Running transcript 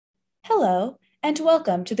Hello, and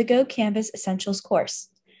welcome to the GoCanvas Essentials course.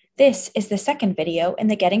 This is the second video in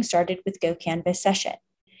the Getting Started with GoCanvas session.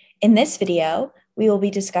 In this video, we will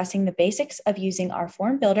be discussing the basics of using our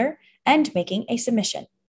form builder and making a submission.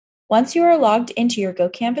 Once you are logged into your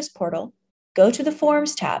GoCanvas portal, go to the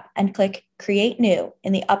Forms tab and click Create New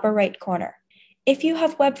in the upper right corner. If you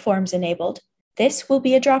have web forms enabled, this will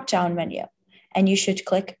be a drop-down menu, and you should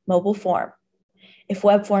click Mobile Form. If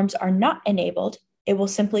web forms are not enabled, it will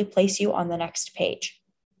simply place you on the next page.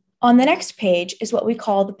 On the next page is what we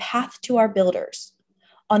call the path to our builders.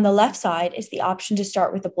 On the left side is the option to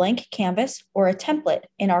start with a blank canvas or a template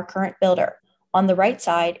in our current builder. On the right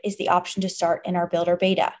side is the option to start in our builder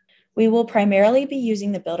beta. We will primarily be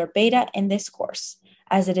using the builder beta in this course,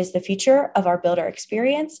 as it is the feature of our builder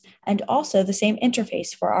experience and also the same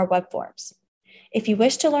interface for our web forms. If you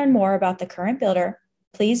wish to learn more about the current builder,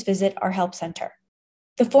 please visit our Help Center.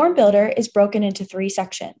 The form builder is broken into 3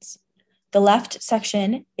 sections. The left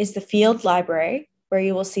section is the field library, where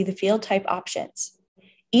you will see the field type options.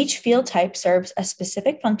 Each field type serves a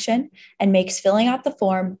specific function and makes filling out the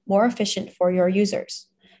form more efficient for your users.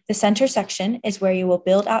 The center section is where you will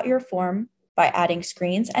build out your form by adding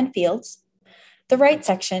screens and fields. The right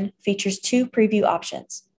section features 2 preview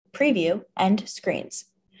options, Preview and Screens.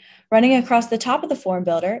 Running across the top of the form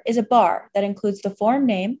builder is a bar that includes the form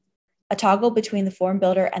name, a toggle between the form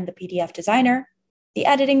builder and the PDF designer, the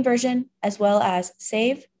editing version, as well as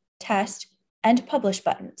Save, Test, and Publish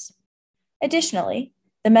buttons. Additionally,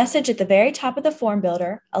 the message at the very top of the form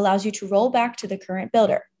builder allows you to roll back to the current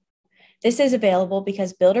builder. This is available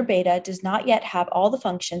because Builder Beta does not yet have all the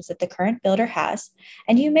functions that the current builder has,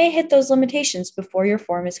 and you may hit those limitations before your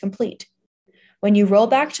form is complete. When you roll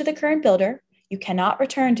back to the current builder, you cannot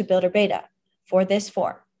return to Builder Beta for this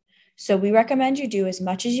form. So we recommend you do as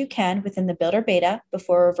much as you can within the Builder Beta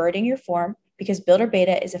before reverting your form, because Builder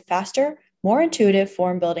Beta is a faster, more intuitive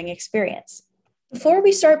form building experience. Before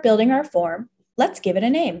we start building our form, let's give it a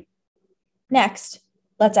name. Next,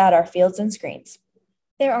 let's add our fields and screens.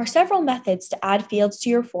 There are several methods to add fields to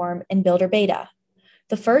your form in Builder Beta.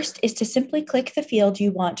 The first is to simply click the field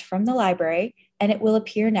you want from the library, and it will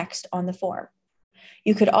appear next on the form.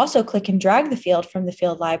 You could also click and drag the field from the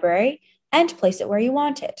field library and place it where you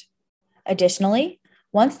want it. Additionally,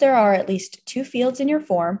 once there are at least 2 fields in your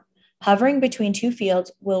form, hovering between 2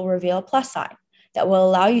 fields will reveal a plus sign that will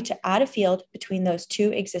allow you to add a field between those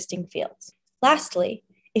 2 existing fields. Lastly,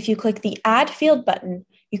 if you click the Add Field button,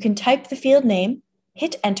 you can type the field name,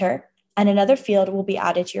 hit Enter, and another field will be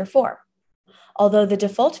added to your form. Although the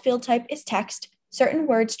default field type is text, certain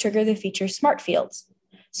words trigger the feature Smart Fields.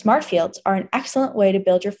 Smart Fields are an excellent way to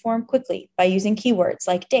build your form quickly by using keywords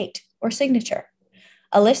like date or signature.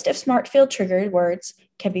 A list of Smart Field triggered words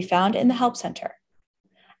can be found in the Help Center.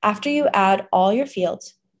 After you add all your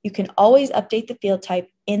fields, you can always update the field type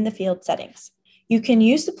in the field settings. You can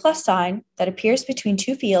use the plus sign that appears between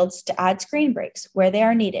 2 fields to add screen breaks where they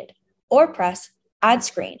are needed, or press Add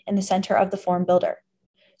Screen in the center of the form builder.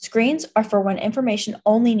 Screens are for when information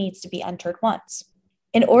only needs to be entered once.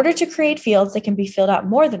 In order to create fields that can be filled out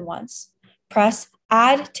more than once, press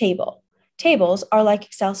Add Table. Tables are like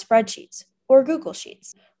Excel spreadsheets or Google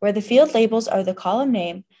Sheets, where the field labels are the column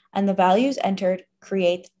name and the values entered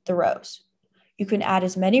create the rows. You can add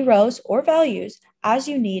as many rows or values as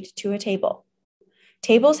you need to a table.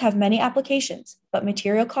 Tables have many applications, but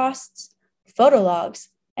material costs, photo logs,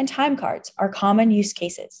 and time cards are common use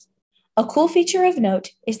cases. A cool feature of note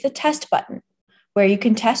is the Test button, where you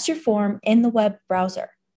can test your form in the web browser.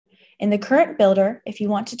 In the current builder, if you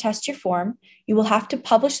want to test your form, you will have to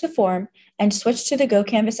publish the form and switch to the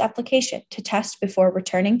GoCanvas application to test before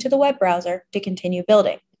returning to the web browser to continue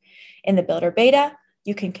building. In the Builder Beta,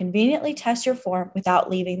 you can conveniently test your form without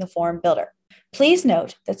leaving the form builder. Please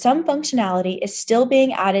note that some functionality is still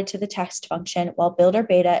being added to the text function while Builder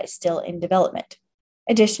Beta is still in development.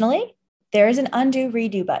 Additionally, there is an Undo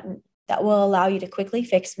Redo button that will allow you to quickly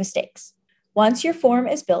fix mistakes. Once your form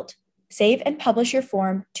is built, save and publish your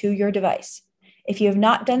form to your device. If you have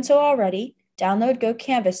not done so already, download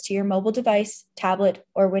GoCanvas to your mobile device, tablet,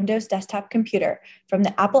 or Windows desktop computer from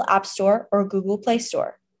the Apple App Store or Google Play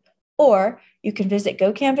Store. Or you can visit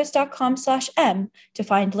gocanvas.com/m to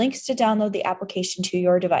find links to download the application to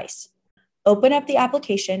your device. Open up the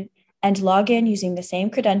application and log in using the same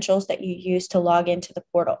credentials that you used to log into the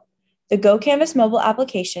portal. The GoCanvas mobile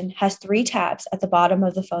application has 3 tabs at the bottom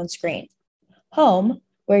of the phone screen. Home,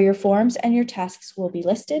 where your forms and your tasks will be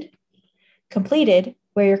listed. Completed,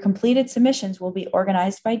 where your completed submissions will be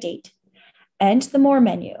organized by date. And the More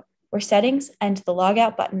menu, where settings and the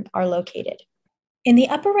Logout button are located. In the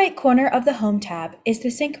upper right corner of the Home tab is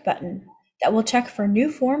the Sync button. that will check for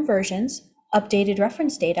new form versions, updated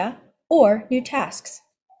reference data, or new tasks.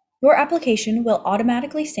 Your application will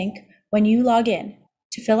automatically sync when you log in.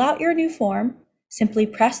 To fill out your new form, simply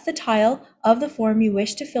press the tile of the form you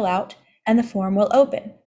wish to fill out and the form will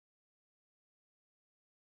open.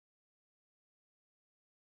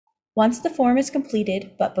 Once the form is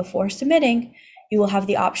completed, but before submitting, you will have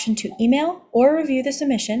the option to email or review the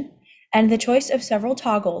submission and the choice of several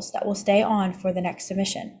toggles that will stay on for the next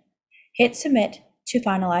submission. Hit Submit to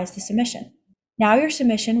finalize the submission. Now your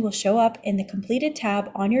submission will show up in the Completed tab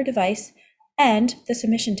on your device and the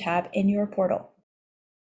Submission tab in your portal.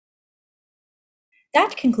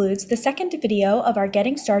 That concludes the second video of our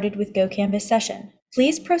Getting Started with GoCanvas session.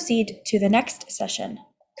 Please proceed to the next session,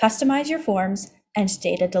 Customize Your Forms and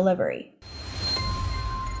Data Delivery.